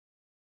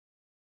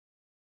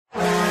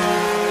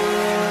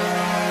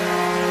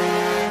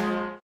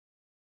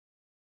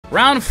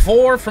Round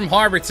 4 from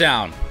Harbor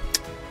Town.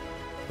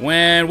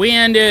 When we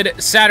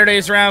ended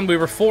Saturday's round, we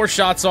were 4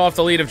 shots off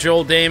the lead of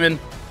Joel Damon,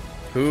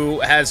 who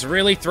has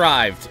really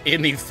thrived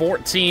in the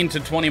 14 to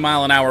 20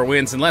 mile an hour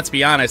winds. And let's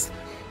be honest,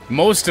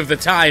 most of the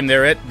time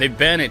they've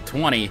been at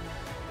 20.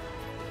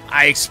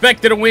 I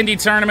expected a windy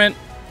tournament,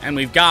 and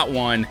we've got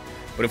one.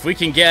 But if we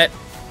can get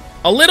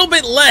a little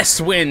bit less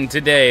wind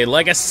today,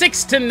 like a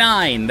 6 to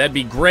 9, that'd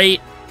be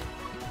great.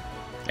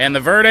 And the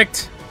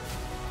verdict?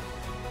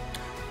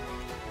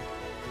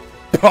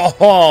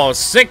 Oh,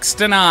 6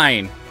 to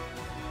 9.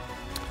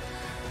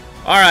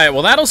 Alright,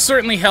 well that'll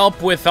certainly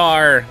help with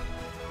our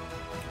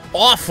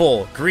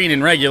awful green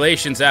in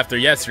regulations after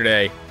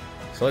yesterday.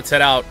 So let's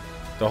head out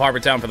to Harbor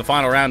Town for the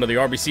final round of the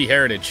RBC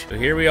Heritage. So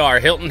here we are,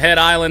 Hilton Head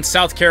Island,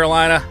 South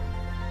Carolina,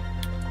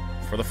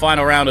 for the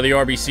final round of the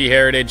RBC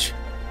Heritage.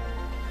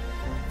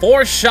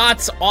 4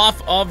 shots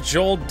off of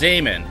Joel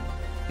Damon.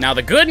 Now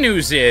the good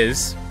news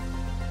is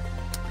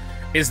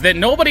that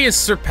nobody has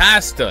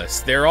surpassed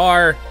us. There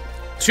are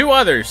 2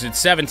 others at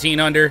 17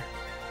 under.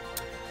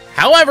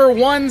 However,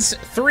 one's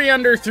 3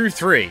 under through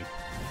 3.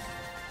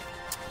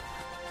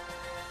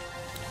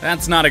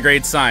 That's not a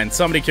great sign.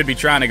 Somebody could be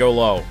trying to go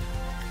low.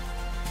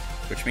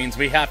 Which means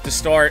we have to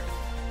start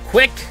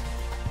quick.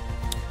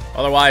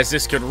 Otherwise,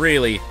 this could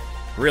really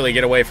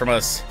get away from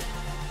us.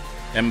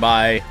 And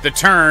by the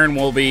turn,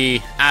 we'll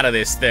be out of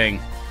this thing.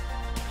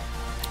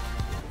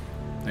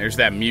 There's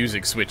that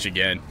music switch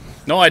again.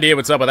 No idea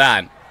what's up with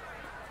that.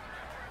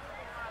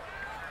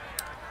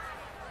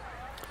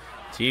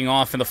 Teeing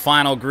off in the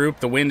final group.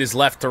 The wind is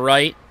left to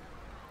right.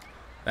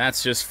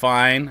 That's just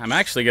fine. I'm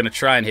actually going to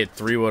try and hit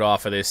 3-wood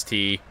off of this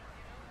tee.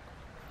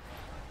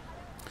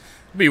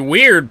 It'd be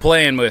weird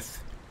playing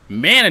with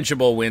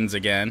manageable winds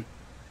again.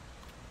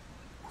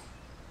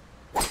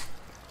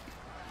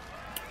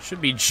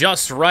 Should be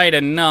just right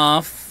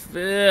enough. I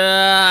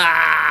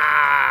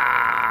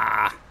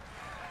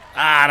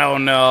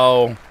don't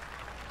know.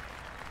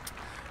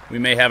 We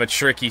may have a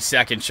tricky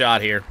second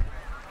shot here.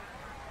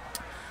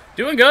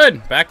 Doing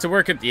good. Back to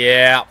work at...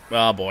 Yeah.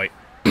 Oh, boy.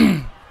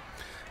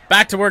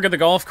 Back to work at the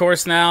golf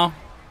course now.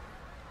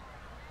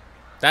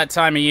 That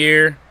time of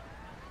year.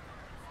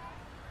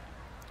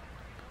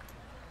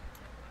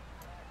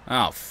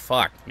 Oh,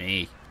 fuck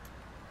me.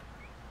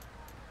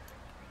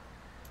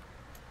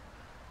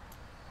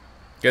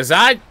 Because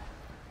I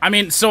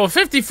mean, so a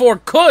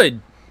 54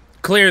 could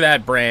clear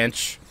that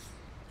branch.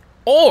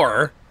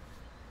 Or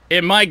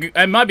I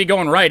might be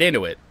going right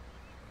into it.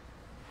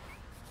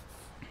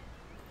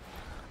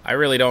 I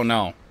really don't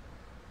know.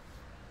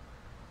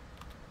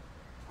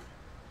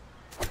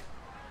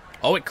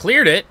 Oh, it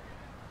cleared it.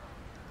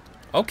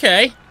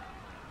 Okay.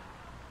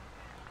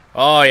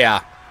 Oh,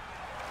 yeah.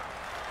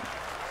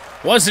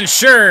 Wasn't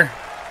sure.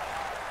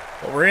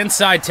 But we're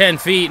inside 10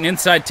 feet, and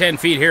inside 10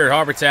 feet here at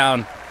Harbor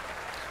Town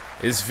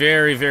is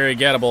very, very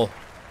gettable.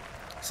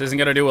 This isn't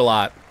going to do a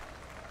lot.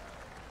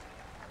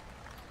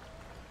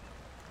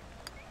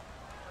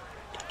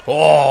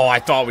 Oh, I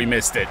thought we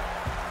missed it.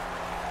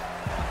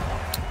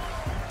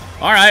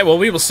 All right, well,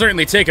 we will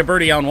certainly take a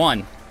birdie on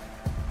 1.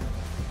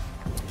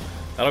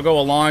 That'll go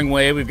a long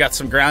way. We've got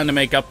some ground to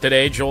make up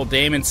today. Joel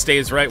Damon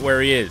stays right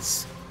where he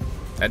is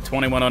at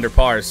 21 under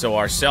par. So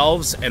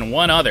ourselves and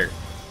 1 other.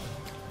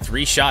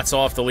 3 shots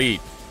off the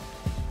lead.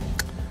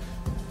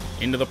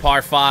 Into the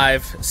par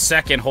 5,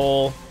 second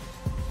hole.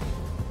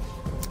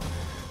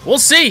 We'll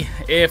see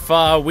if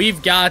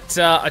we've got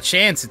a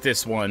chance at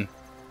this one.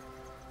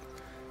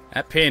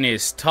 That pin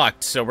is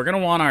tucked, so we're going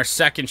to want our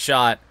second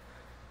shot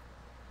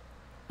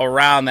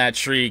around that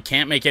tree.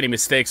 Can't make any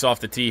mistakes off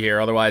the tee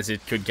here, otherwise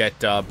it could get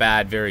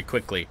bad very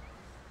quickly.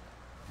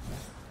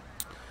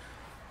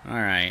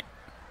 Alright.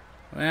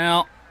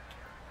 Well,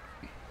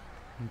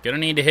 I'm going to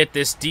need to hit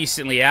this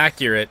decently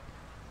accurate.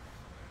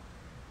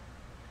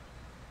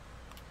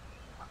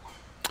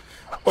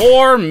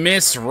 Or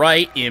miss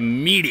right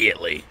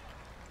immediately.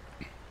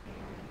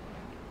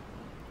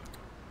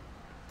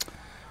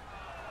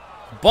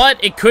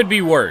 But it could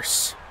be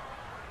worse.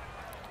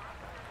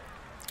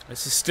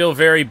 This is still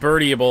very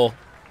birdieable.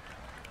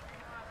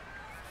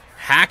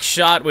 Hack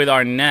shot with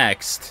our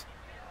next.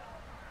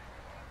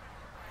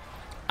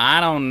 I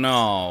don't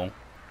know.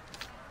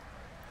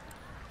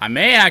 I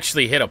may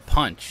actually hit a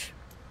punch.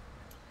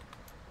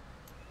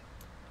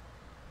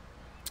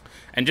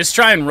 And just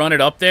try and run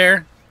it up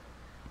there.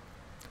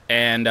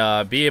 And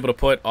be able to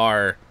put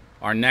our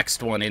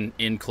next one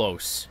in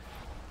close.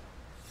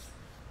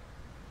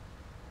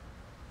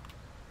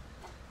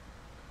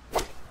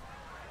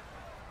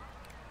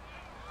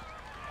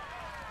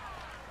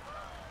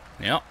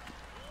 Yep.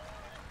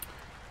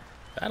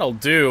 That'll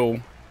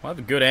do. We'll have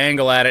a good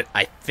angle at it,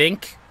 I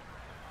think.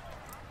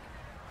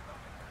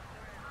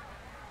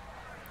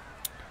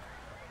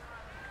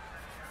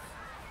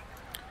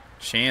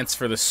 Chance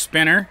for the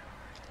spinner.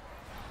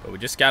 But we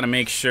just got to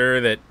make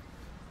sure that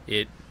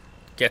it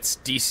gets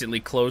decently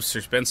close.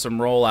 There's been some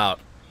rollout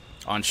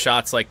on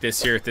shots like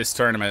this here at this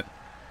tournament.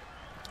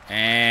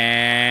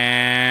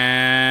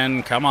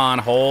 And come on,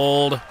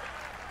 hold.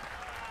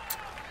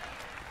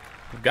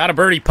 We've got a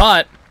birdie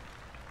putt.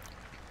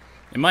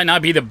 It might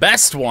not be the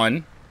best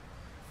one.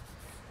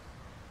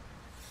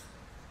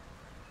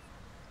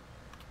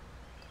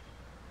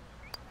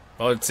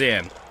 Oh, it's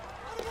in.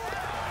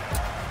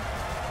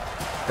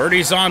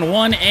 Birdies on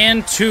 1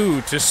 and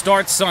 2 to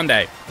start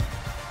Sunday.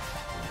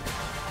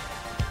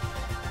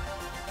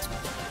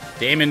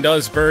 Damon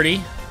does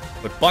birdie,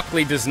 but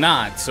Buckley does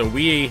not, so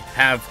we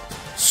have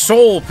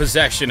sole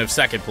possession of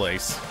second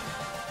place.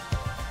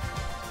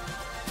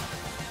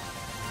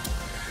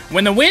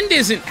 When the wind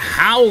isn't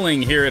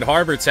howling here at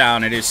Harbor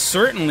Town, it is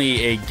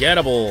certainly a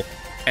gettable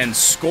and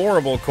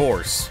scoreable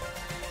course.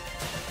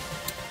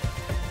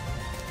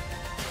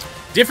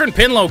 Different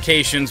pin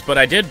locations, but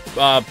I did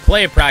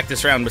play a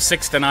practice round with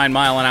 6 to 9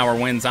 mile-an-hour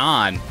winds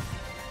on.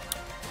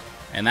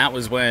 And that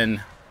was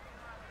when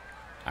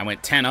I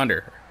went 10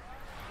 under.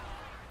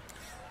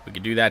 We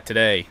could do that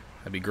today.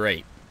 That'd be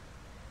great.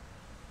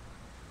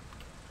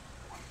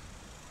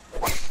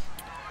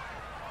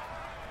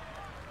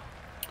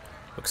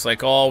 Looks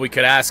like all we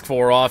could ask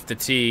for off the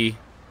tee.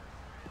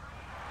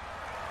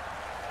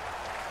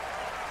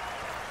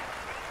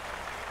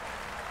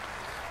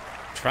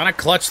 Trying to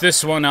clutch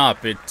this one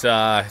up.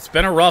 It's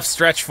been a rough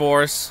stretch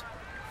for us.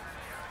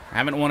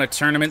 Haven't won a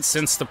tournament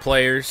since the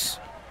Players.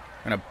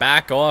 We're going to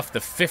back off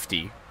the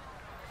 50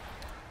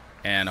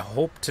 and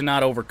hope to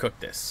not overcook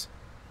this.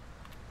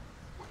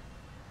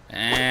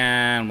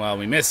 And, well,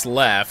 we missed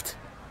left.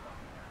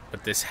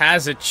 But this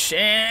has a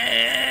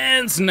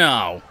chance.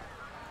 No.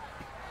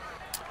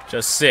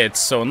 Just sits.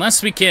 So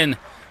unless we can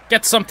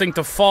get something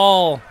to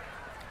fall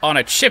on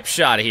a chip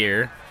shot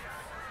here,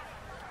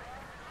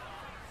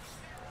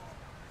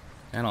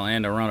 that'll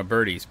end a run of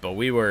birdies. But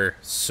we were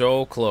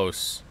so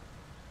close.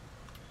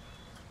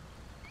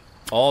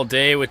 All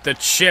day with the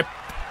chip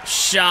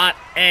shot,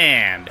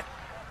 and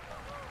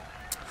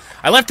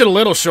I left it a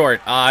little short.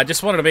 I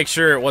just wanted to make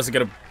sure it wasn't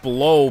going to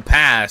blow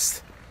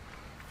past.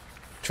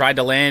 Tried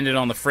to land it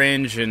on the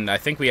fringe, and I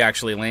think we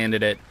actually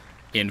landed it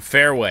in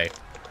fairway.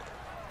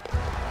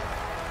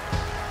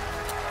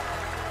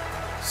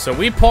 So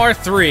we par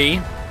 3.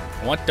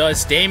 What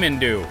does Damon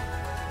do?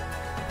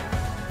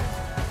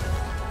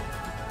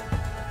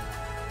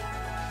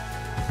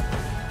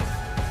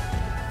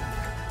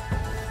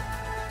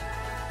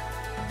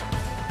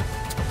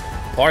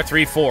 Par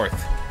 3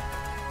 fourth.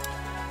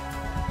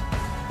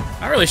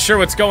 Not really sure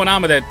what's going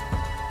on with that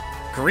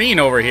green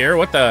over here.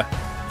 What's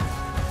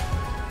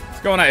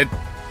going on?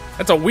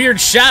 That's a weird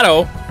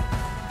shadow.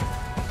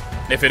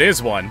 If it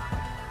is one.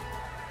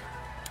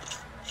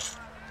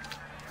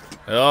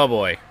 Oh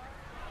boy.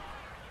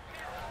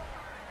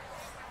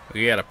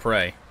 We gotta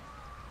pray.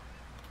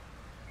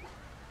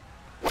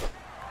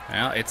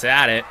 Well, it's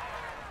at it.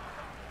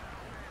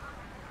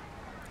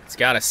 It's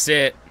gotta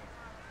sit.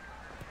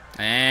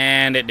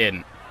 And it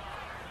didn't.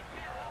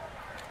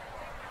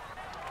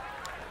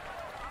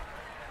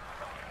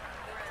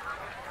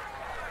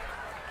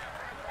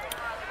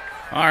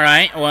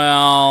 Alright,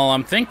 well,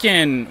 I'm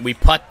thinking we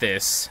putt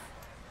this.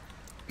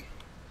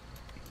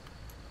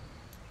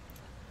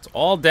 It's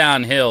all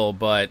downhill,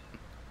 but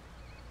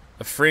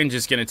the fringe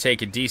is going to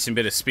take a decent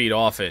bit of speed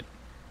off it.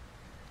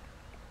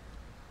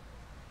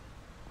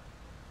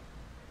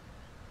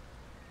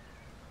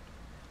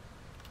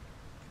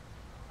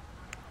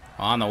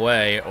 On the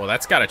way. Oh,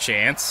 that's got a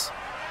chance.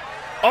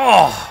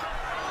 Oh!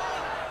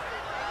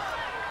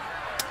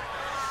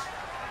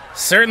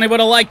 Certainly would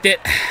have liked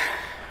it.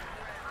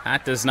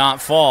 That does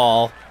not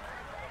fall.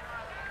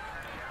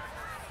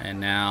 And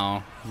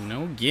now,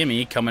 no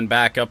gimme coming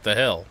back up the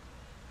hill.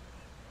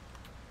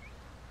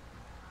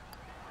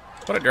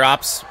 But it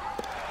drops.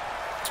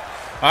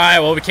 Alright,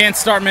 well, we can't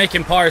start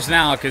making pars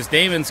now because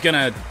Damon's going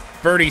to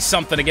birdie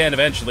something again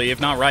eventually,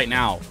 if not right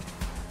now.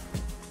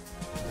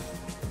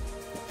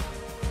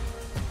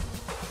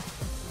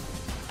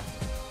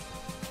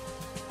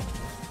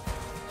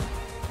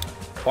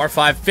 Par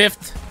 5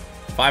 fifth,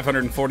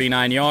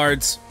 549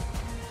 yards.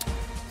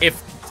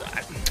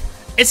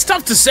 It's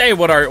tough to say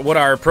what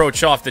our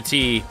approach off the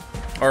tee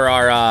or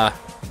our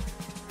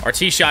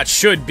tee shot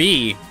should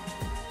be.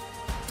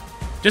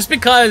 Just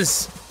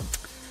because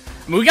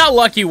we got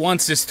lucky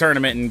once this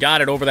tournament and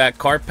got it over that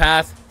cart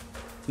path.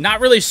 Not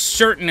really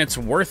certain it's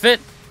worth it.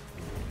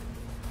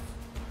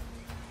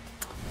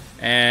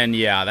 And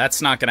yeah,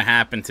 that's not going to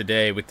happen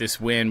today with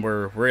this wind.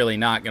 We're really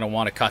not going to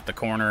want to cut the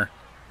corner.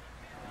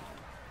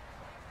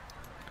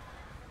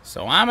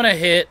 So I'm going to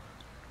hit,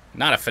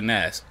 not a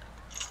finesse.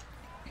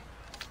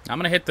 I'm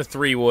going to hit the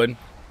 3-wood.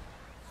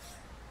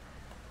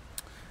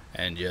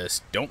 And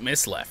just don't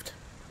miss left.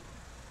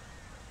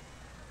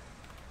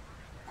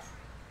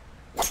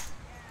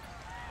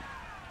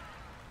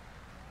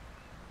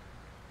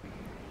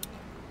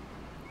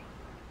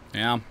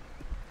 Yeah.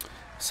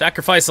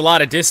 Sacrifice a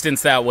lot of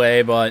distance that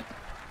way, but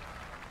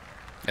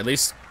at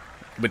least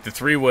with the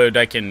 3-wood,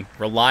 I can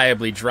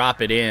reliably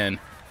drop it in.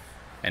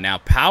 And now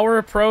power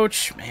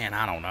approach, man,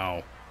 I don't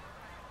know.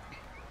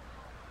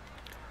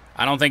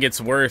 I don't think it's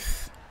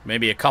worth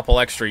maybe a couple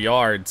extra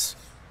yards.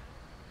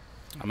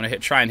 I'm going to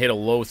try and hit a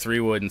low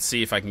 3-wood and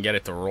see if I can get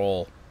it to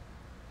roll.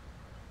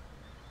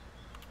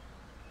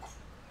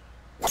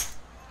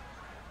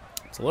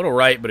 It's a little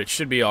right, but it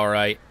should be all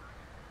right.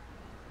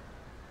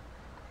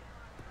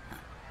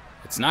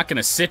 It's not going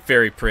to sit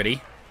very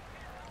pretty.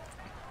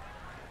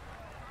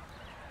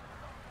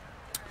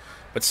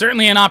 But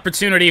certainly an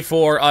opportunity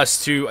for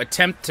us to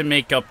attempt to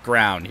make up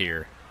ground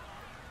here.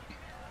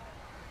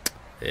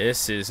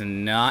 This is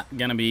not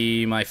going to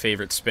be my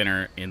favorite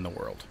spinner in the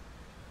world.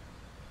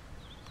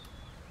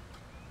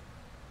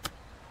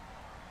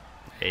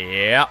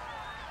 Yeah.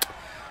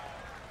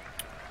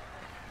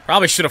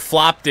 Probably should have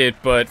flopped it,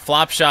 but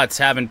flop shots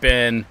haven't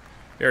been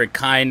very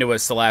kind to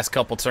us the last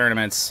couple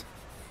tournaments.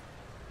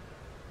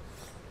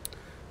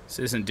 This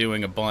isn't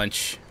doing a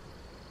bunch.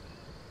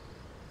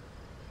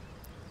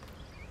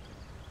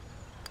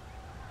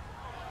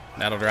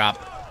 That'll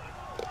drop.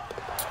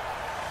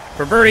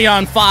 For birdie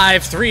on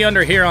 5, 3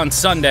 under here on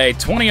Sunday,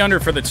 20 under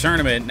for the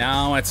tournament.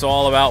 Now it's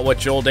all about what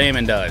Joel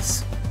Dahmen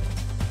does.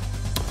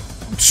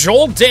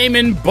 Joel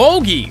Dahmen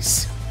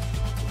bogeys.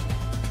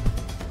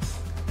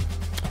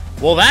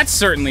 Well, that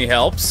certainly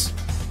helps.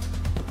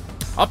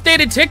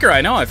 Updated ticker,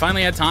 I know, I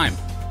finally had time.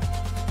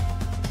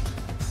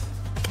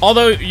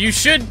 Although, you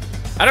should...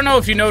 I don't know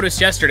if you noticed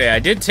yesterday, I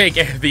did take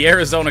the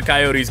Arizona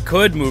Coyotes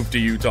could move to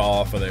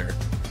Utah off of there.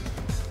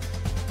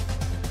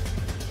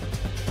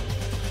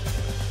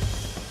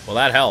 Well,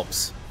 that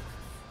helps.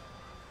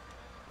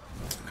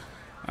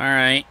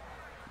 Alright.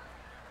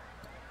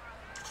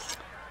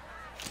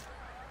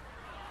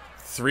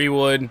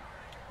 3-wood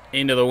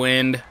into the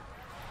wind.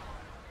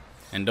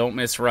 And don't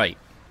miss right.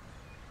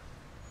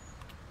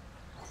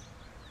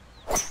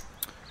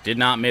 Did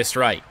not miss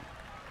right.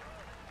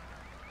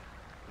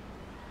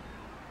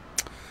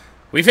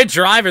 We've hit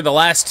driver the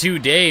last 2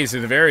 days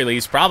at the very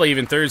least, probably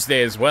even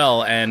Thursday as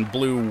well, and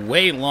blew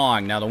way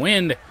long. Now the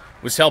wind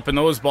was helping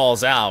those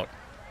balls out.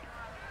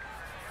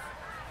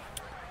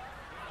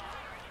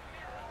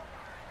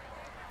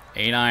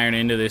 Eight iron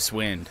into this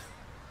wind.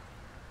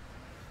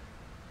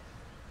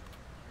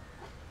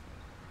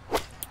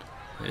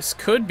 This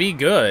could be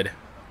good.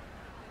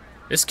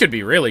 This could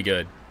be really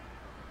good.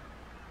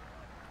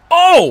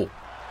 Oh!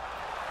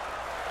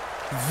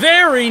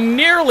 Very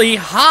nearly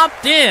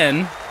hopped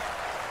in.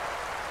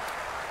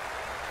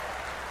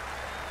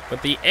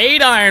 But the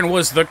 8 iron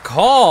was the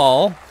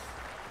call.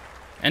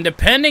 And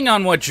depending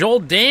on what Joel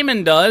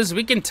Dahmen does,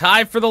 we can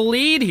tie for the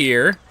lead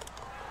here.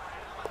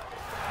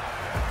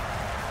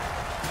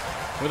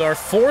 With our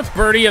 4th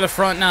birdie of the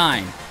front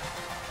 9.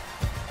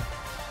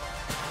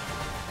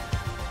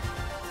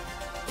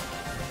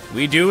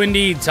 We do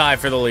indeed tie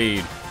for the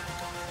lead.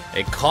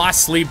 A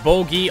costly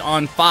bogey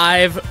on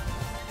 5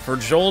 for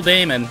Joel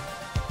Dahmen.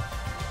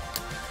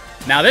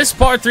 Now this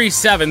par 3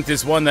 7th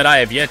is one that I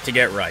have yet to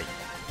get right.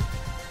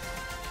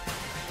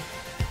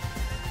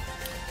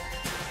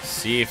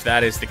 See if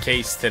that is the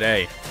case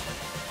today.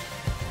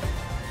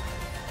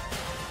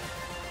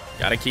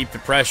 Gotta keep the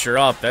pressure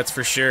up, that's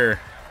for sure.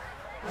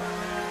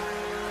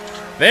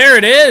 There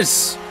it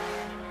is!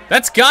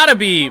 That's gotta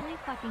be...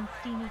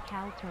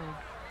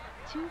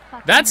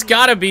 That's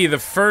gotta be the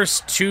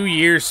first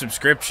 2-year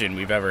subscription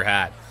we've ever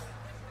had.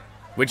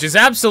 Which is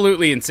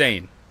absolutely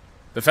insane.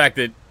 The fact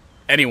that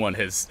anyone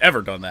has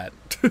ever done that.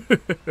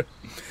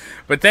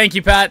 But thank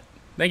you, Pat.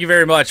 Thank you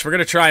very much. We're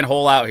gonna try and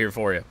hole out here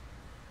for you.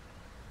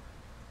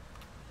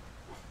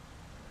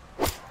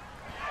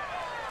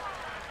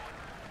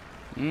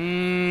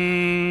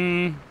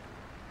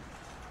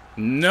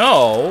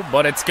 No,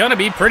 but it's gonna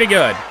be pretty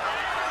good.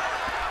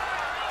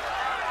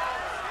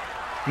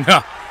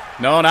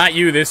 No, not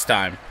you this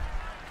time.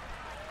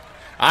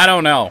 I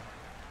don't know.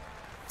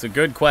 It's a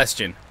good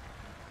question.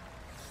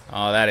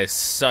 Oh, that is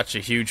such a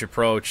huge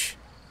approach.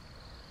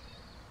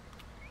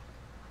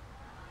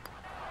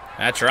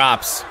 That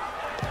drops.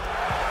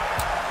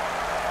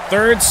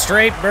 3rd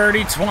straight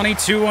birdie,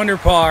 22 under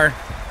par.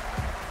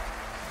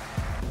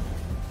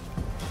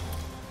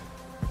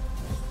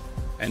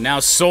 And now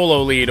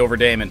solo lead over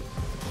Dahmen.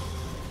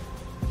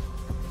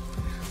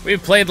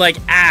 We've played like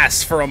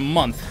ass for a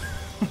month.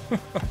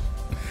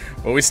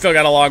 But we still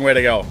got a long way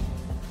to go.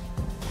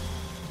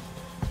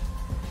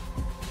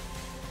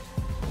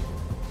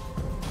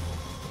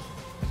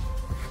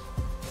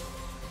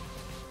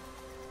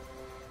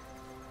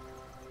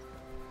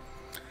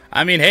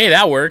 I mean, hey,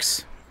 that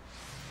works.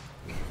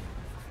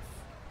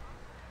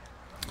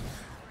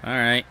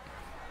 Alright.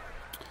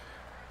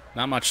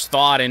 Not much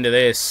thought into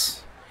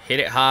this.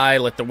 Hit it high,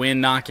 let the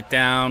wind knock it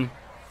down.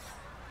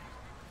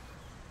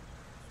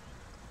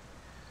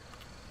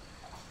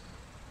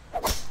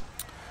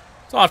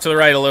 It's off to the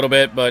right a little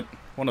bit, but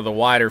one of the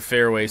wider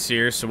fairways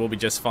here, so we'll be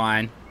just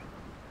fine.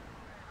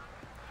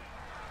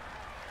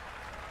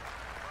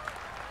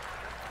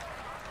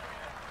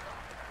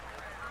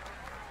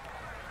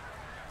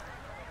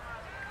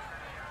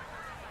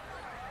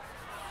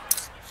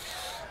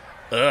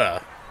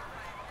 Ugh.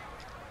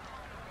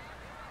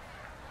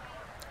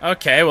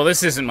 Okay, well,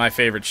 this isn't my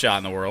favorite shot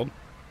in the world.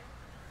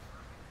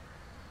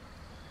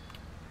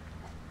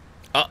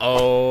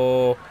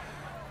 Uh-oh.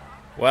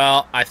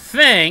 Well, I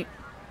think,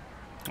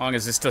 as long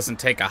as this doesn't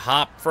take a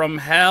hop from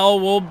hell,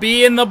 we'll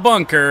be in the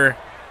bunker.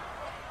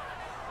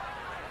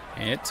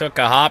 It took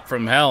a hop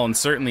from hell and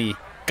certainly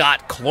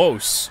got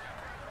close.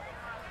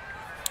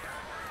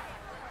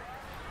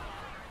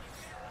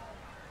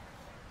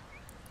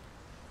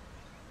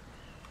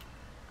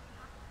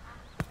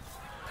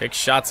 Pick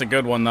shot's a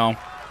good one, though.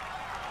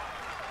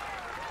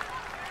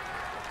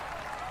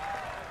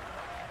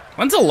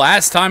 When's the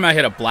last time I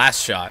hit a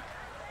blast shot?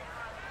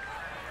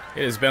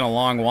 It has been a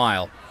long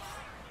while.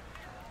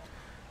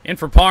 In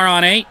for par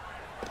on 8.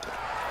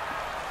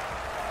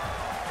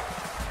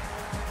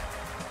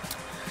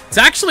 It's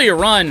actually a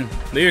run.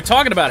 You're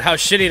talking about how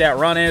shitty that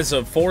run is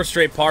of 4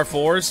 straight par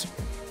 4s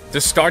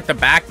to start the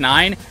back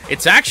 9.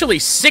 It's actually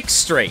 6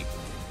 straight.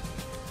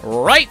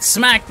 Right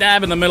smack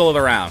dab in the middle of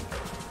the round.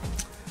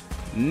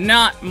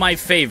 Not my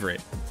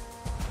favorite.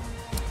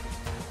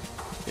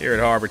 Here at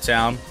Harbor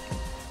Town.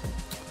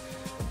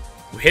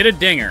 We hit a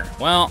dinger.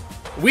 Well,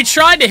 we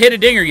tried to hit a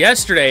dinger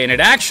yesterday, and it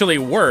actually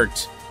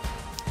worked.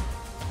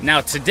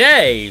 Now,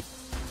 today,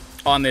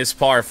 on this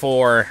par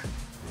 4,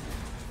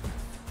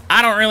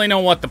 I don't really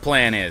know what the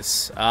plan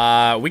is.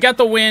 We got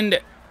the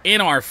wind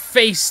in our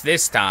face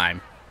this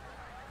time.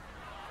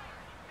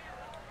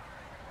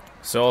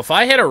 So if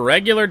I hit a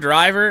regular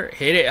driver,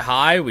 hit it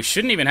high, we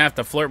shouldn't even have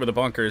to flirt with the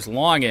bunker as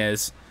long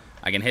as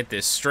I can hit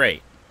this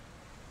straight.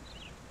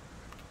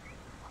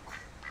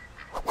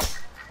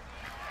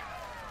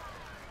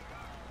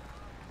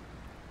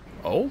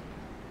 Oh.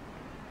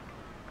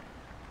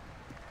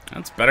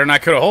 That's better than I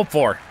could have hoped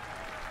for.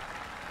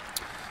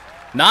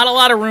 Not a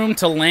lot of room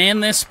to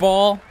land this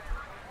ball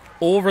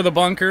over the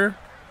bunker,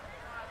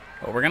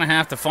 but we're going to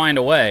have to find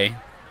a way.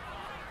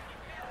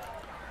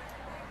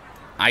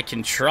 I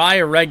can try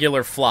a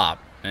regular flop.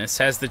 This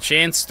has the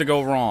chance to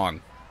go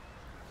wrong.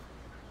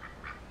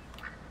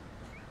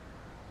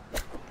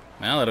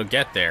 Well, it'll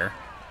get there.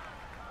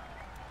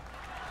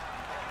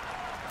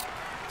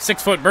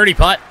 6-foot birdie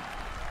putt.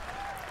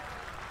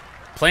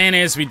 Plan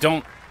is we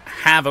don't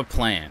have a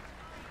plan.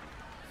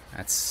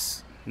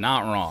 That's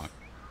not wrong.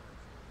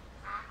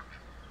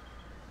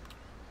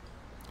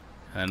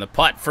 And the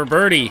putt for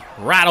birdie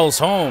rattles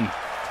home.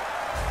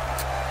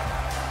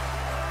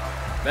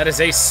 That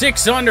is a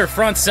 6 under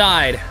front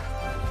side.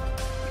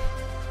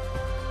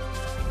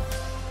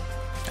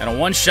 And a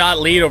 1-shot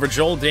lead over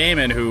Joel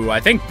Damon, who I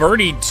think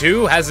birdied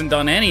 2, hasn't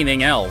done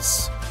anything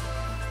else.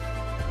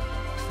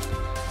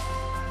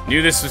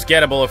 Knew this was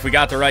gettable if we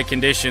got the right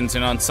conditions,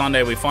 and on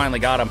Sunday we finally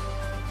got them.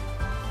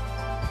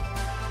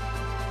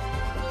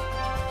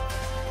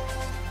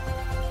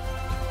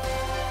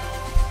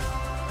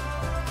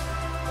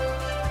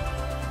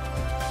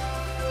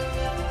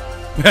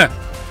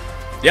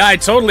 Yeah, I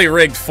totally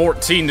rigged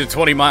 14 to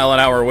 20 mile an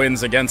hour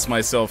winds against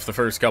myself the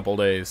first couple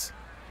days.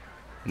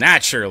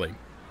 Naturally.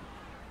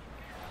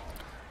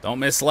 Don't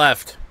miss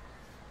left.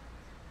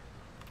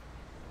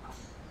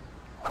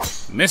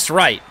 Miss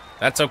right.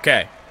 That's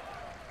okay.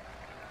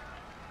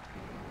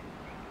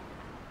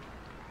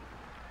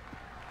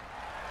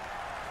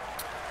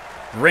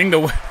 Ring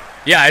the...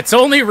 Yeah, it's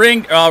only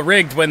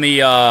rigged when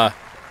the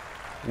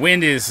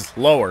wind is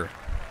lower.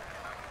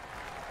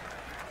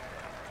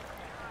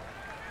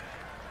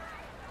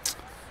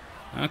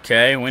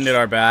 Okay, wind at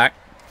our back.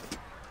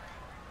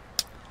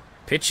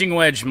 Pitching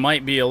wedge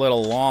might be a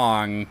little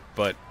long,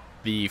 but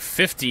the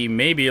 50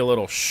 may be a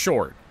little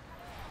short.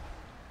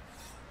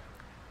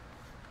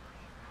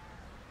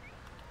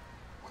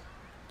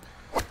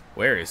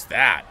 Where is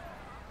that?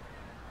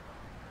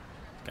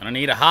 Gonna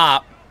need a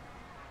hop.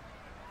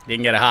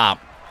 Didn't get a hop.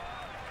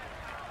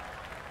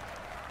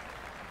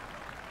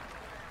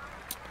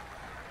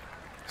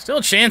 Still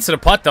a chance at a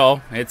putt,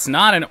 though. It's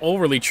not an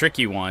overly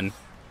tricky one.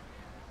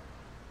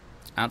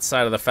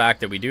 Outside of the fact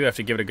that we do have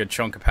to give it a good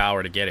chunk of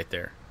power to get it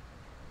there.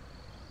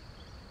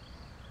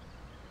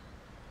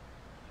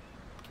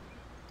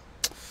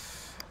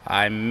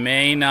 I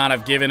may not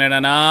have given it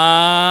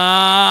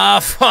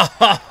enough.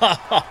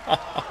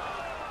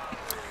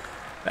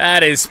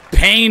 That is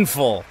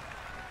painful.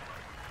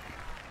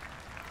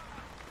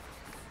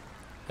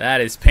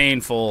 That is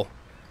painful.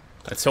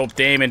 Let's hope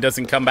Damon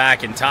doesn't come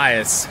back and tie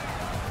us.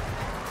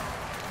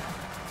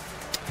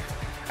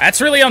 That's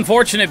really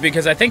unfortunate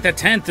because I think the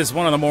 10th is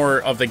one of the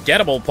more of the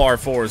gettable par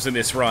 4s in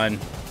this run.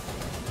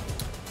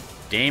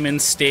 Damon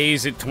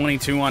stays at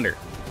 22 under.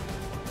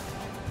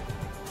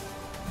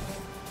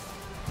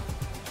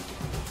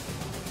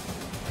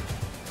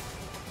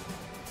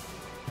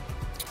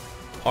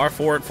 Par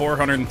 4 at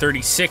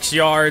 436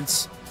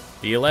 yards.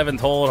 The 11th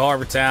hole at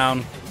Harbor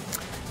Town.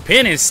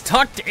 Pin is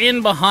tucked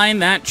in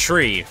behind that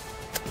tree.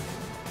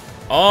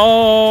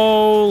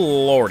 Oh,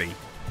 lordy.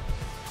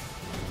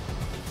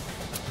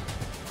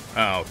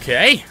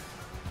 Okay.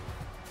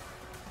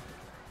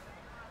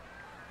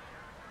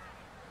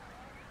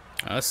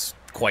 That's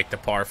quite the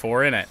par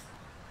 4, isn't it?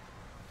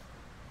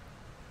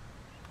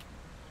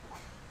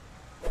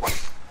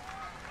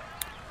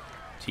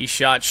 Tee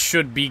shot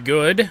should be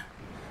good.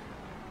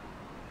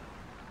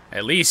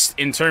 At least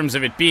in terms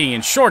of it being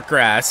in short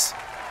grass.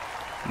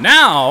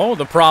 Now,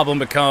 the problem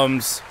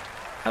becomes,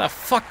 how the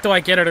fuck do I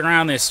get it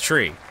around this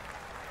tree?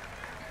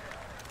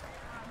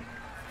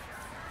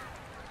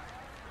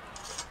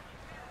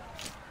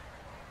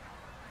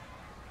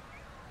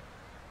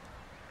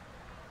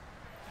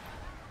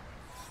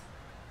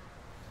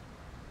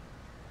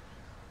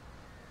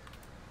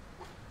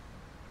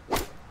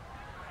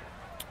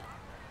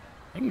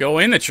 can go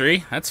in the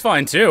tree. That's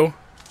fine, too.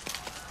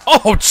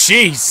 Oh,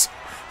 jeez.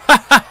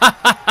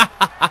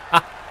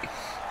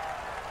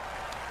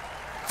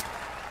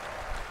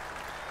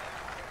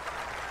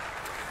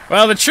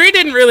 Well, the tree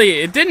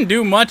it didn't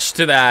do much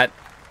to that.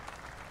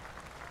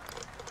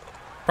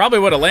 Probably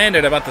would have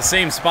landed about the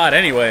same spot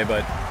anyway,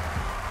 but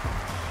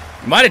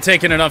might have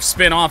taken enough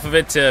spin off of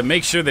it to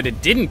make sure that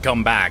it didn't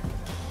come back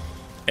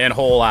and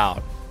hole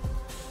out.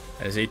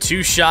 As a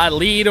 2-shot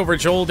lead over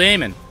Joel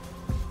Damon.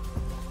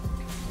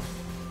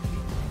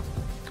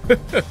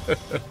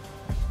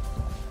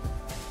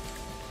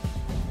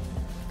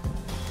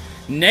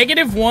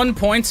 -1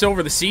 points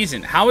over the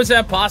season. How is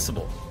that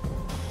possible?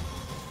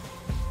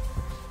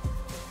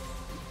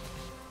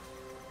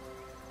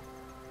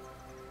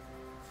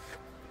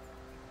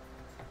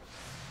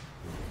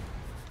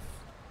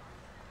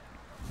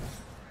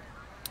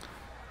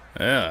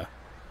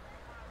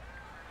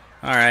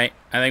 Alright,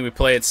 I think we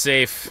play it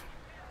safe.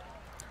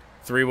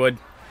 3-wood.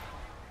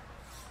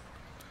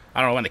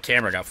 I don't know when the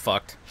camera got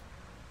fucked.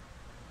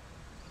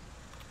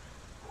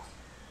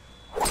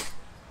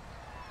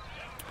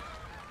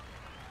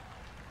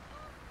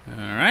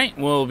 Alright,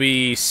 we'll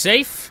be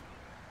safe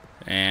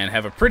and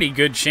have a pretty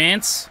good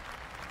chance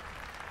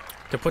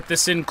to put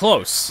this in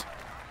close.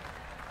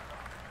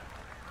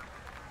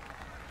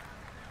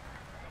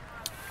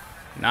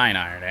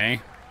 9-iron, eh?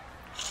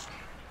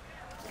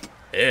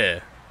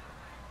 Yeah.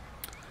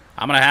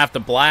 I'm going to have to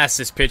blast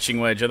this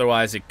pitching wedge,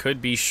 otherwise it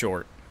could be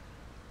short.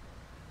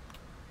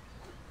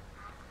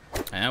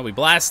 And we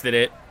blasted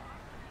it,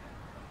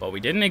 but we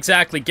didn't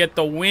exactly get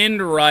the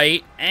wind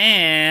right,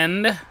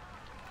 and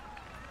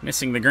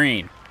missing the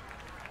green.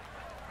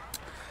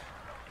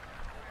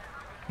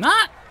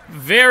 Not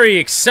very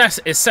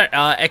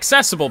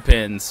accessible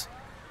pins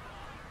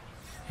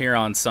here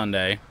on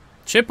Sunday.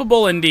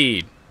 Chippable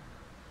indeed.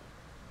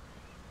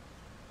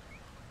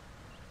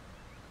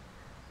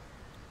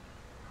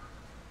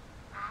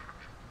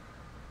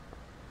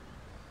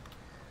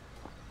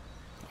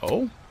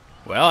 Oh,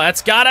 well,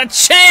 that's got a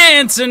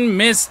chance and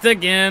missed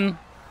again.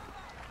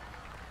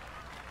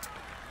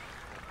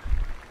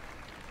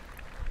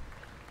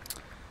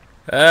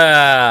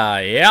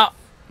 Yeah.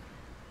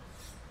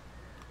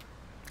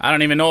 I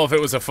don't even know if it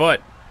was a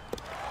foot.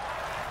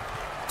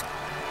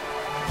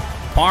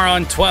 Par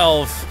on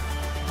 12.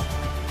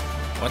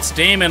 What's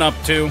Damon up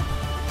to?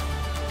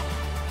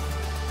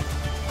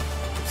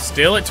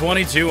 Still at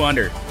 22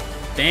 under.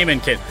 Damon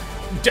can...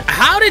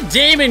 How did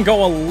Damon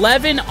go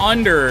 11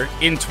 under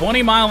in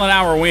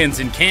 20-mile-an-hour winds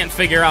and can't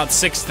figure out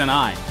 6 to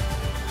 9?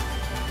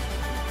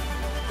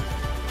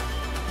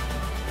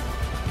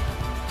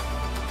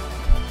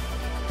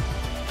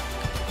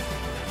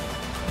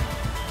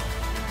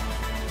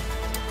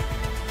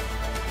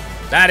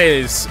 That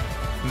is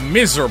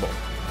miserable.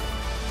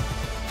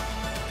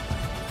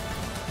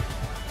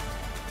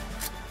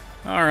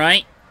 All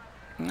right.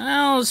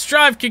 Well, this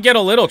drive could get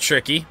a little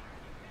tricky.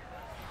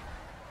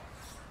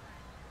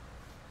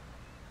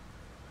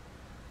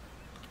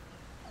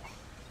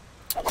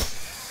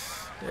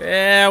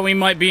 Yeah, we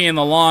might be in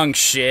the long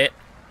shit.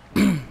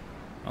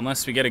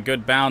 Unless we get a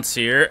good bounce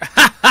here.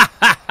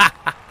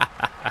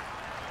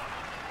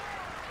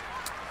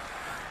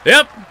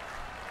 Yep.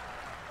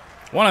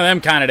 One of them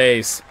kind of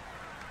days.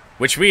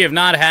 Which we have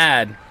not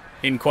had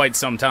in quite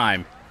some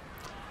time.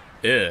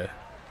 Ugh.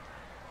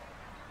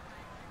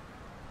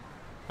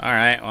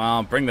 Alright, well,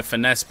 I'll bring the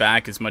finesse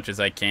back as much as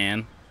I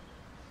can.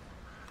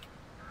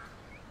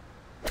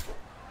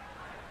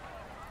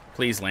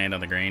 Please land on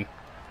the green.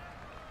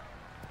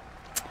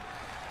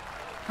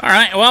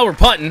 Alright, well, we're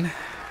putting.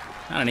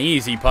 Not an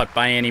easy putt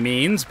by any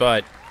means,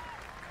 but...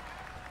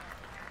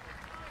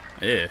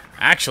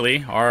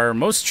 actually, our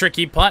most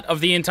tricky putt of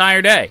the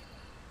entire day.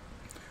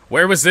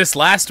 Where was this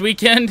last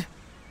weekend?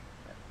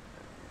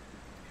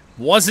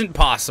 Wasn't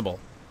possible.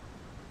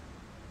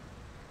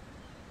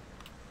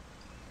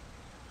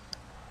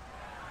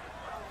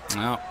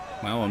 Oh,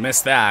 well, we'll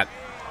miss that.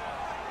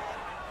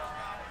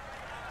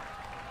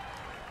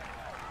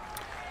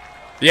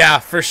 Yeah,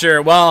 for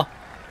sure. Well,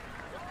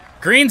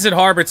 greens at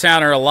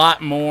Harbortown are a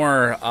lot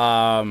more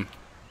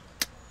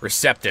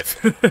receptive,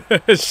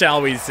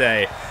 shall we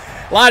say.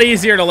 A lot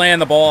easier to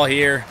land the ball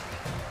here.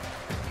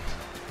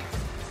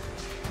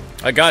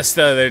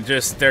 Augusta,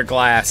 they're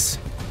glass.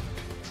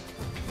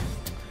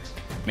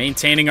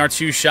 Maintaining our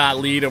 2-shot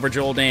lead over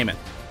Joel Damon.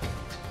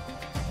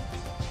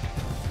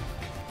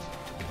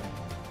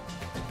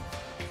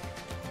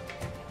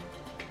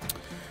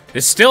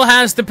 This still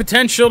has the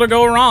potential to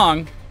go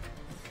wrong.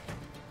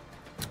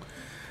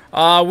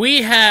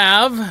 We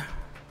have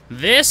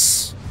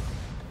this.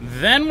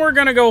 Then we're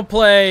going to go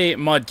play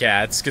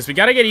Mudcats, because we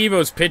got to get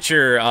Evo's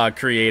pitcher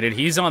created.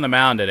 He's on the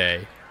mound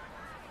today.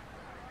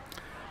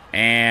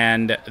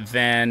 And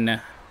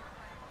then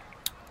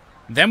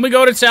we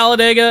go to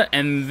Talladega,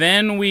 and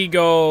then we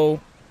go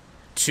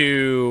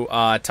to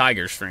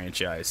Tigers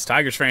franchise.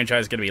 Tigers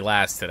franchise is going to be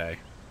last today.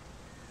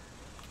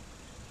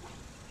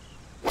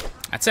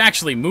 That's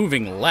actually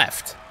moving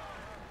left.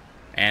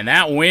 And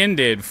that wind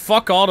did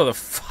fuck all to the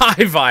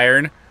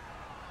 5-iron.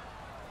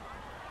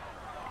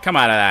 Come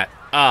out of that.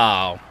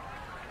 Oh.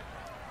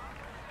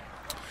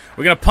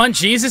 We're going to punt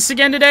Jesus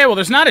again today? Well,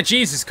 there's not a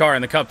Jesus car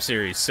in the Cup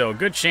Series, so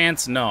good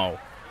chance, no.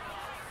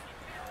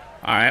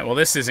 All right, well,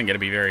 this isn't going to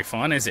be very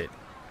fun, is it?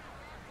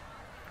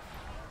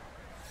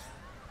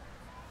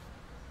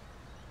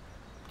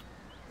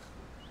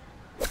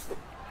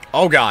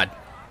 Oh, God.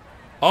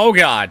 Oh,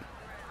 God.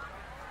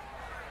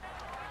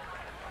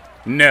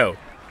 No.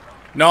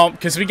 No,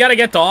 because we got to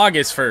get to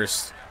August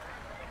first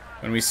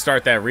when we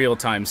start that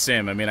real-time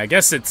sim. I mean, I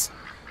guess it's...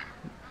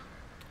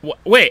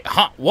 Wait,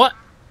 huh? What?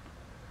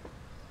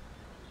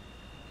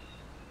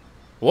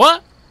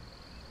 What?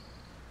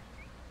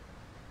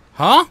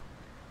 Huh?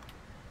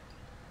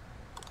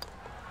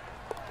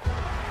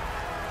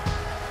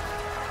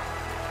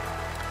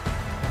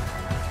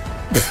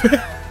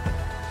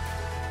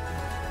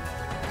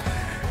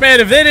 Man,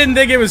 if they didn't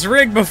think it was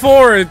rigged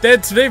before,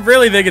 they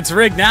really think it's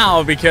rigged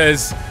now,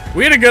 because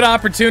we had a good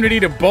opportunity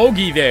to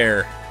bogey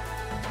there.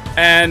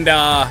 And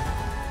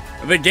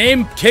the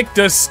game kicked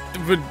us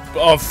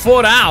a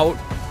foot out.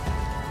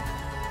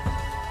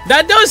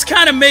 That does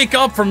kind of make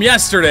up from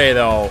yesterday,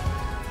 though.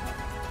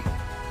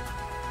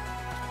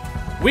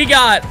 We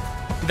got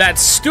that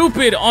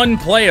stupid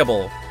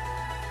unplayable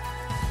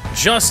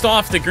just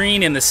off the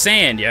green in the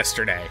sand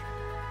yesterday.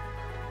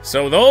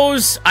 So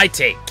those I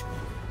take.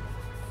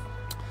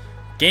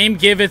 Game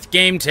giveth,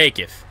 game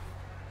taketh.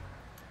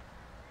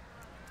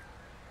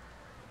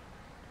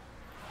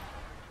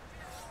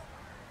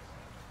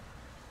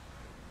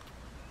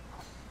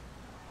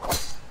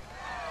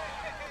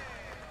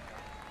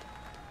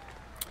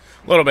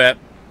 A little bit.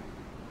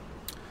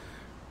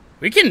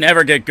 We can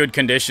never get good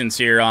conditions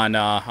here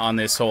on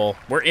this hole.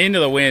 We're into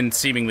the wind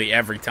seemingly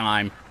every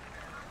time.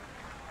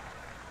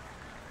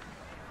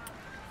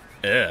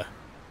 Ugh.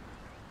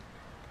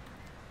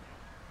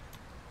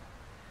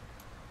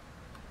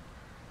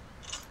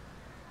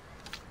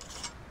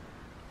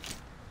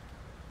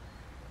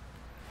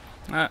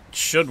 That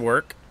should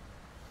work.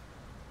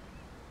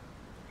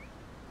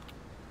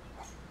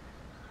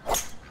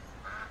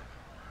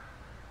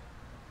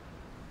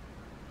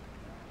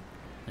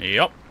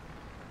 Yep.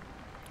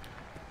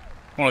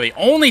 One of the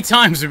only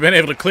times we've been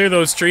able to clear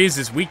those trees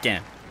this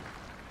weekend.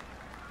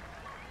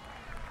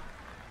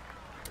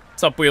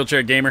 What's up,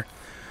 Wheelchair Gamer?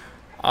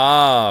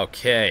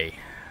 Okay.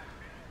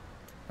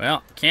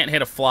 Well, can't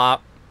hit a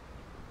flop.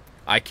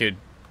 I could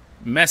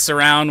mess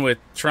around with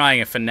trying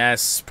a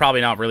finesse.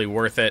 Probably not really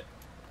worth it.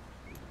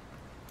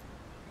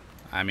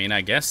 I mean,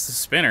 I guess the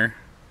spinner.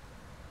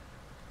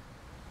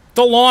 It's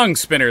a long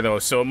spinner, though,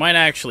 so it might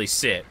actually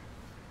sit.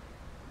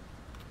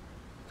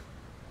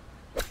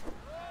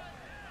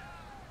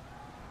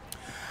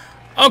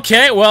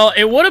 Okay, well,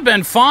 it would have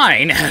been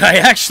fine had I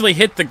actually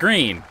hit the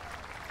green.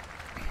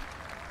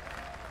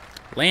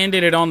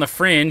 Landed it on the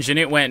fringe, and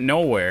it went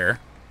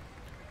nowhere.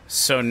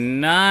 So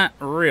not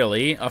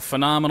really a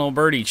phenomenal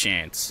birdie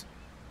chance.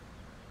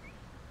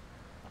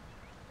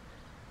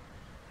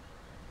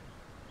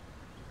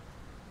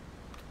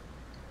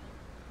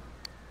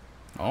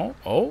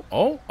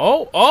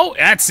 Oh,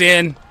 that's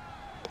in.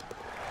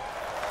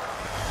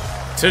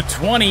 To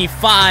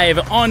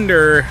 25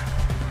 under.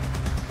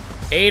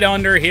 8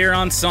 under here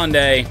on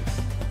Sunday.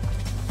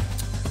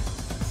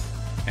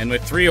 And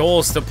with 3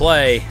 holes to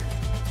play,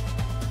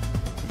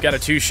 we've got a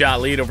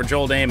 2-shot lead over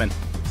Joel Damon.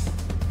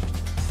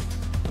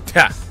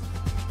 Ha.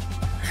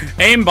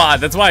 Aimbot,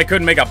 that's why I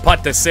couldn't make a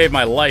putt to save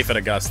my life at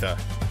Augusta.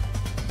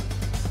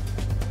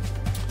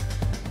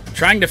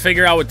 Trying to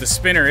figure out what the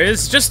spinner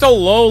is. Just a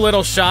low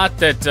little shot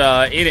that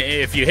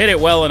if you hit it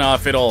well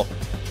enough, it'll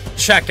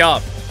check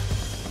up.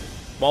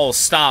 Ball will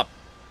stop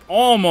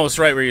almost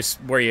right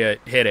where you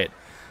hit it.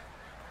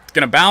 It's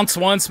gonna bounce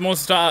once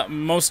most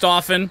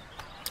often,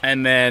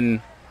 and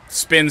then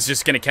spin's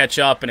just gonna catch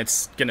up and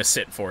it's gonna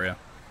sit for you.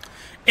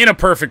 In a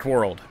perfect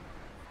world.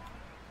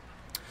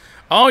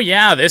 Oh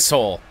yeah, this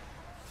hole.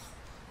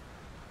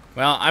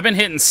 Well, I've been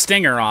hitting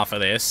stinger off of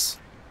this,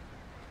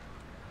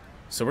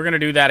 so we're gonna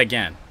do that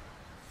again.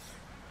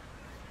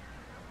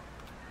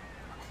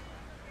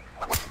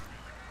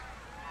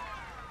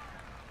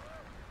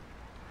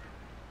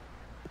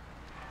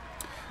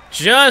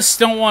 Just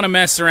don't want to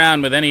mess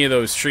around with any of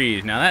those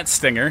trees. Now that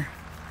stinger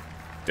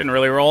didn't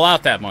really roll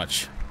out that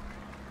much.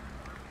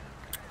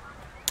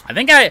 I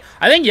think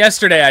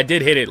yesterday I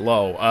did hit it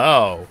low.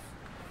 Oh.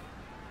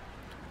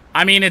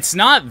 I mean, it's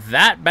not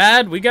that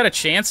bad. We got a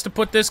chance to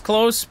put this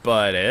close,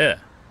 but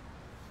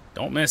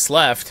don't miss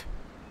left.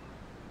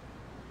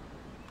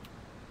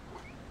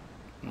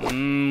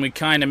 We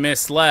kind of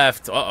missed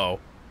left. Uh-oh.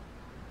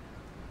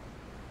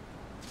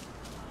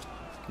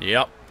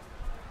 Yep.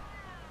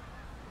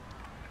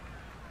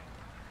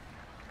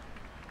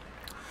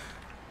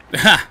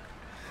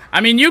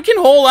 I mean, you can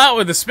hole out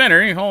with the spinner.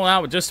 You can hole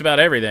out with just about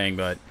everything,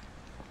 but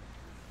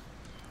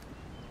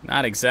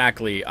not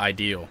exactly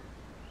ideal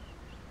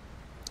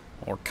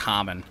or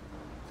common.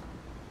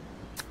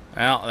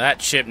 Well, that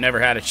chip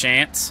never had a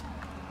chance.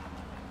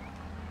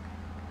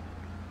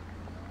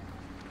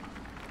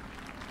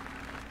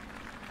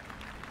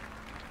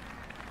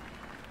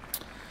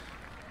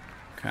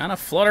 Kind of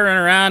fluttering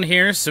around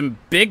here. Some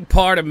big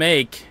par to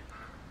make.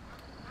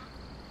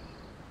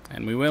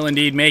 And we will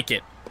indeed make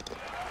it.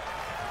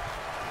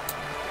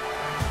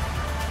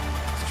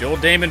 Joel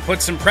Damon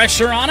put some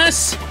pressure on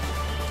us?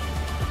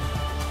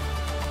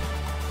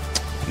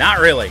 Not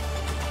really.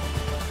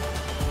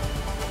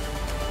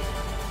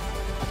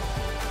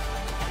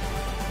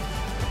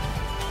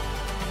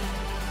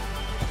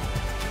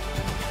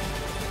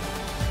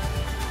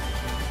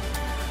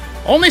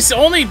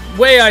 Only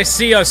way I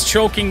see us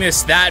choking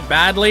this that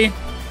badly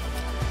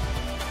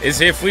is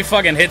if we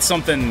fucking hit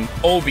something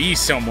OB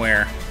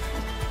somewhere.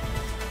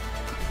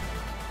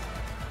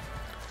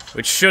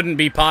 Which shouldn't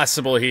be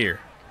possible here.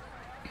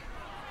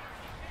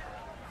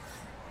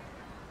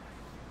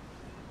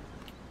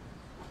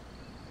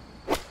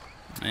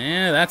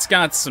 Yeah, that's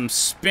got some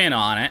spin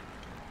on it.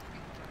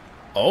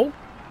 Oh?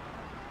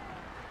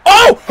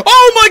 Oh!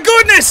 Oh my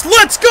goodness!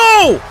 Let's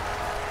go!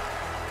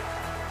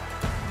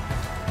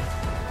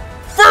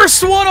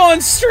 First one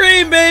on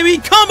stream, baby!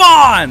 Come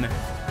on!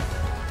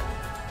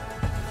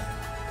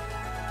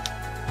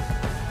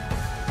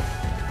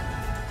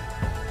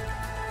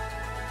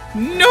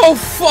 No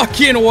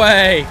fucking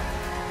way!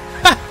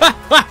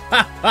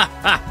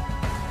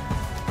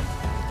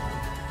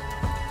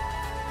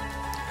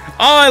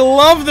 Oh, I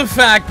love the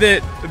fact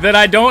that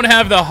I don't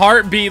have the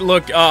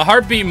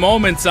heartbeat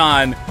moments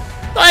on.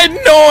 I had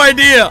no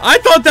idea. I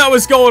thought that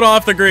was going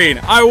off the green.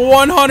 I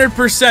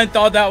 100%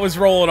 thought that was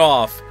rolling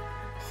off.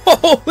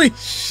 Holy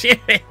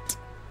shit.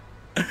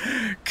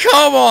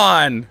 Come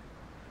on.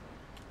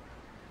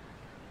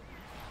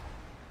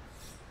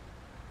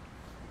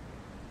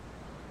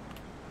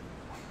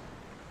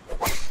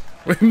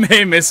 We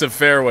may miss a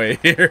fairway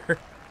here.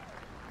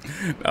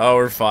 No,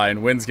 we're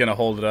fine. Wind's gonna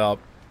hold it up.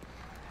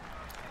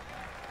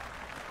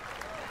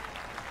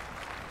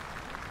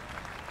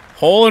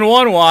 Hole in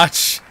one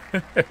watch.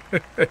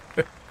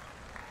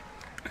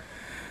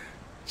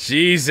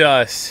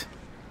 Jesus.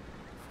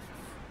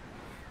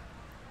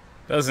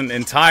 Doesn't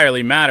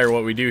entirely matter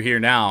what we do here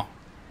now.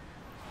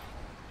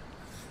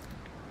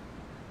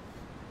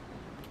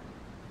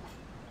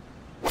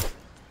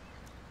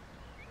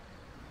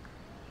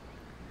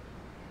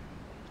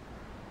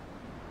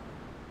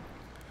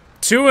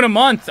 Two in a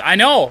month, I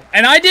know.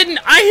 And I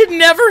had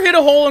never hit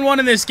a hole in one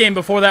in this game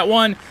before that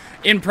one.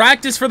 In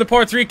practice for the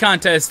par 3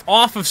 contest,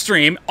 off of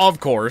stream,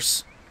 of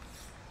course.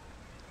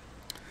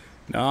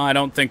 No, I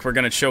don't think we're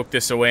going to choke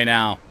this away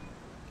now.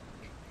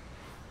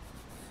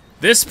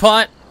 This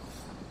putt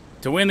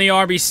to win the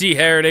RBC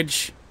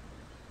Heritage.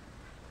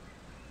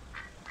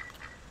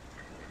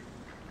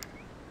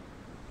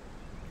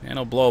 And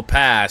it'll blow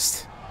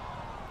past.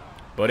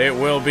 But it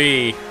will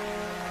be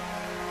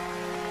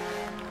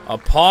a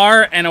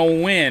par and a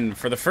win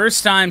for the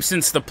first time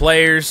since the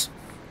Players.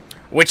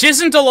 Which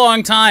isn't a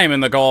long time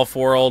in the golf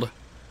world.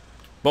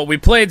 But we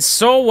played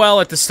so well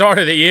at the start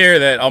of the year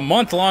that a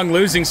month-long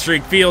losing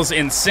streak feels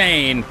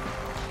insane.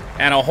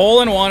 And a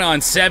hole-in-one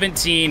on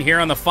 17 here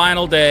on the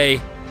final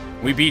day.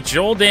 We beat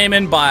Joel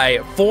Damon by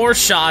 4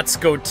 shots,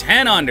 go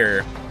 10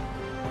 under.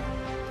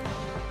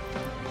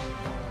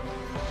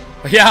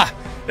 Yeah,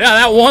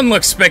 that one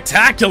looks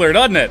spectacular,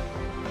 doesn't it?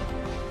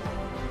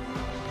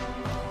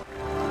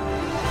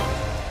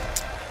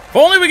 If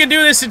only we could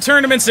do this in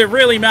tournaments that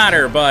really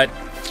matter, but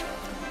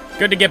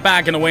good to get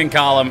back in the win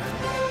column.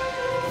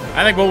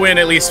 I think we'll win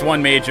at least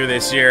one major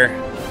this year.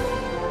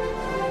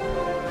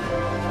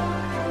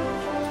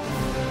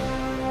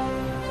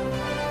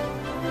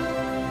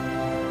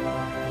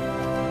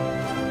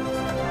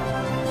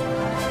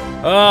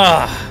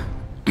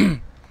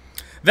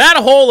 That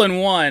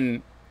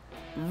hole-in-one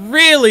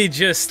really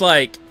just,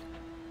 like,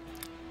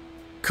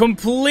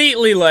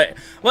 completely,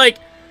 like,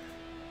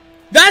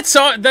 that's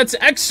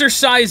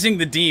exercising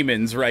the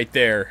demons right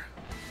there.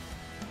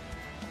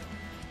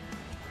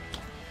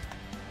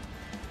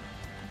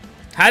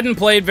 Hadn't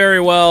played very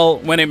well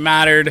when it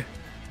mattered.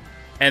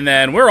 And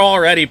then we're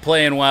already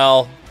playing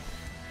well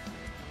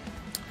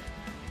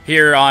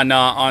here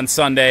on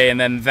Sunday. And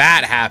then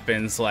that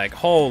happens. Like,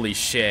 holy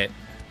shit.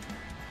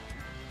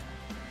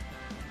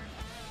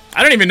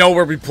 I don't even know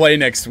where we play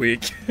next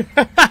week.